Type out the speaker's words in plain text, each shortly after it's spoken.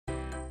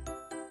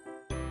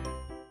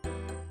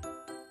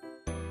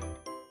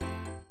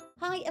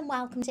Hi and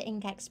welcome to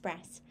Ink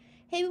Express.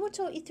 Here we will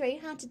talk you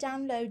through how to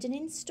download and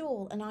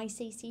install an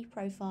ICC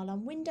profile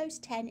on Windows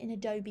 10 in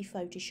Adobe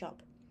Photoshop.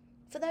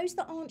 For those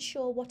that aren't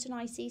sure what an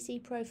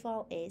ICC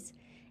profile is,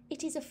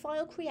 it is a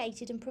file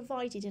created and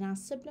provided in our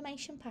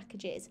sublimation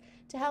packages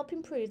to help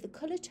improve the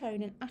colour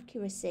tone and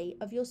accuracy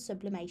of your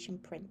sublimation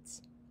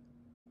prints.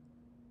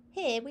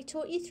 Here we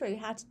talk you through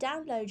how to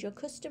download your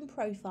custom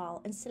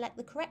profile and select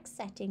the correct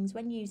settings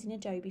when using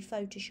Adobe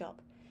Photoshop.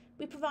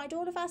 We provide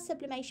all of our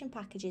sublimation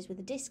packages with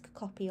a disk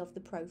copy of the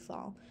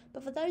profile,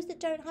 but for those that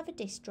don't have a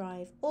disk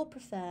drive or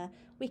prefer,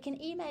 we can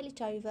email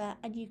it over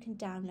and you can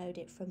download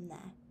it from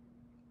there.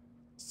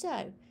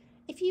 So,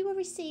 if you are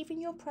receiving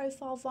your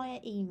profile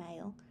via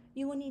email,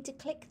 you will need to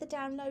click the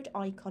download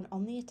icon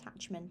on the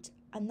attachment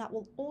and that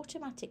will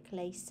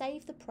automatically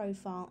save the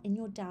profile in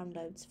your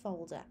downloads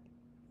folder.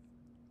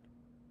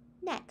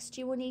 Next,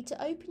 you will need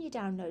to open your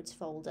downloads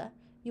folder.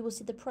 You will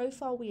see the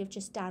profile we have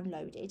just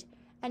downloaded,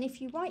 and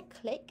if you right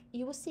click,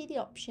 you will see the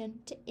option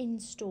to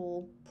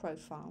install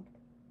profile.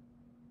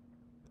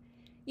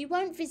 You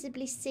won't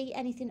visibly see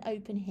anything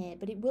open here,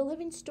 but it will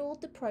have installed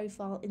the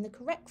profile in the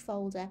correct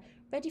folder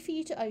ready for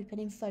you to open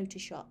in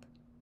Photoshop.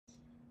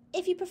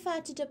 If you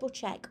prefer to double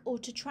check or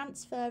to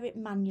transfer it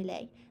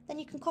manually, then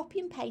you can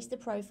copy and paste the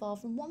profile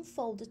from one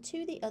folder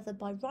to the other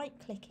by right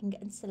clicking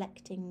and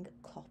selecting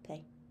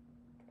copy.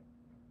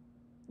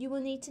 You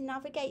will need to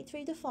navigate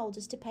through the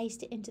folders to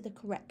paste it into the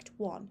correct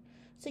one.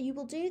 So you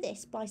will do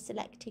this by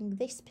selecting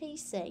this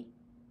PC,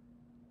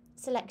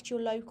 select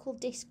your local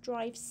disk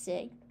drive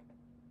C,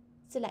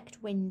 select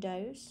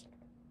Windows,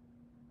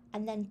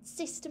 and then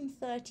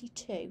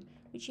System32,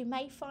 which you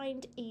may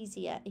find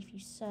easier if you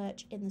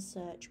search in the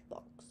search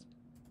box.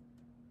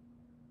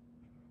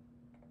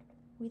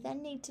 We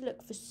then need to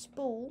look for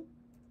spool,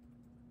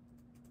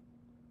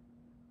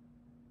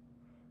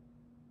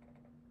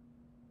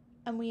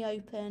 and we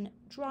open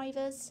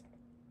drivers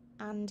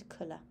and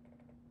colour.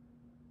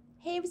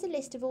 Here is a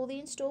list of all the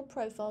installed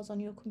profiles on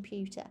your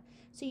computer,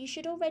 so you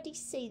should already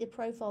see the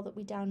profile that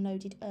we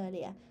downloaded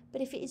earlier,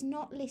 but if it is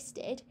not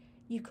listed,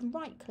 you can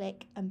right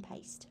click and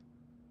paste.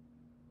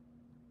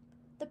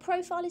 The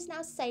profile is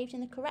now saved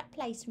in the correct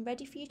place and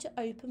ready for you to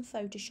open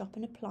Photoshop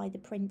and apply the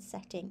print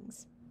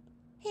settings.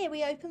 Here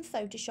we open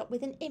Photoshop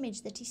with an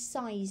image that is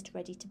sized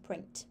ready to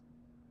print.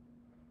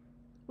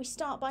 We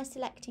start by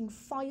selecting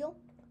File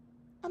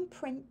and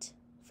Print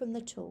from the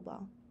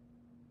toolbar.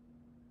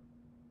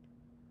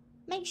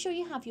 Make sure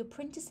you have your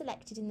printer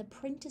selected in the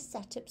Printer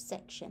Setup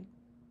section.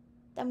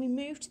 Then we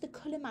move to the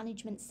Colour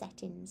Management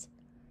settings.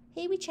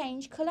 Here we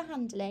change Colour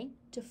Handling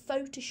to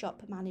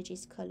Photoshop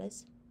Manages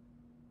Colours.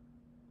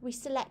 We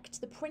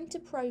select the printer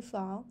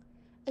profile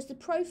as the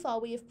profile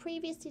we have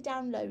previously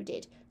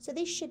downloaded, so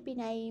this should be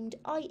named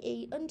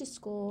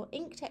IE_Inktext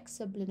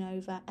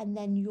Sublinova and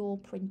then your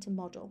printer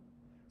model.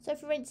 So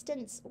for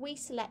instance, we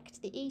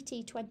select the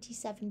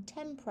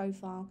ET2710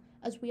 profile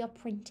as we are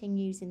printing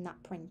using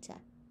that printer.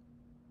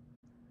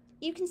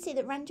 You can see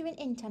that rendering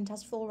intent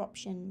has four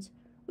options.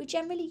 We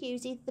generally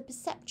use either the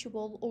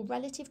perceptual or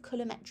relative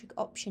colorimetric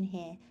option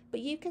here,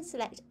 but you can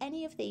select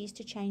any of these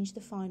to change the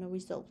final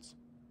result.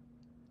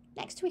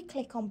 Next we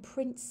click on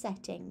Print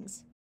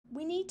Settings.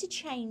 We need to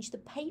change the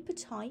paper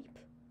type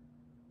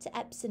to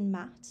Epson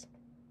matte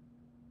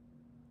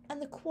and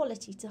the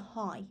quality to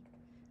high.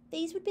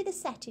 These would be the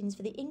settings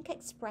for the Ink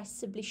Express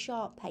Subli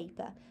Sharp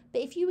paper,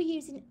 but if you were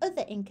using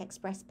other Ink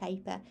Express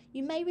paper,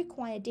 you may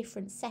require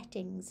different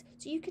settings,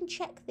 so you can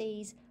check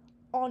these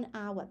on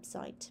our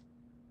website.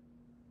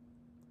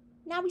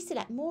 Now we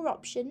select more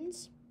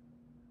options,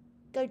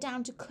 go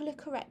down to Colour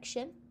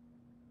Correction,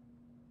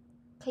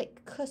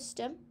 click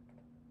Custom,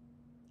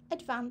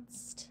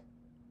 Advanced,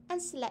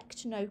 and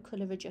select No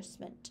Colour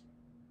Adjustment,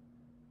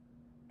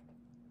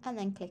 and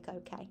then click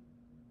OK.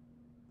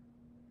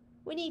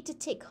 We need to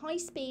tick High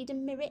Speed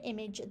and Mirror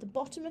Image at the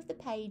bottom of the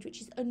page,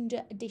 which is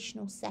under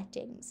Additional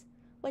Settings.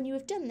 When you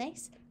have done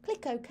this,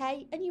 click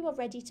OK and you are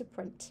ready to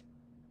print.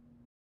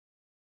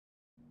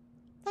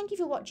 Thank you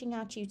for watching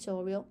our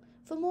tutorial.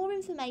 For more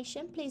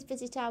information, please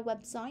visit our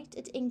website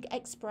at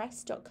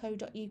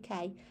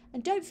inkexpress.co.uk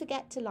and don't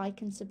forget to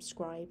like and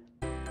subscribe.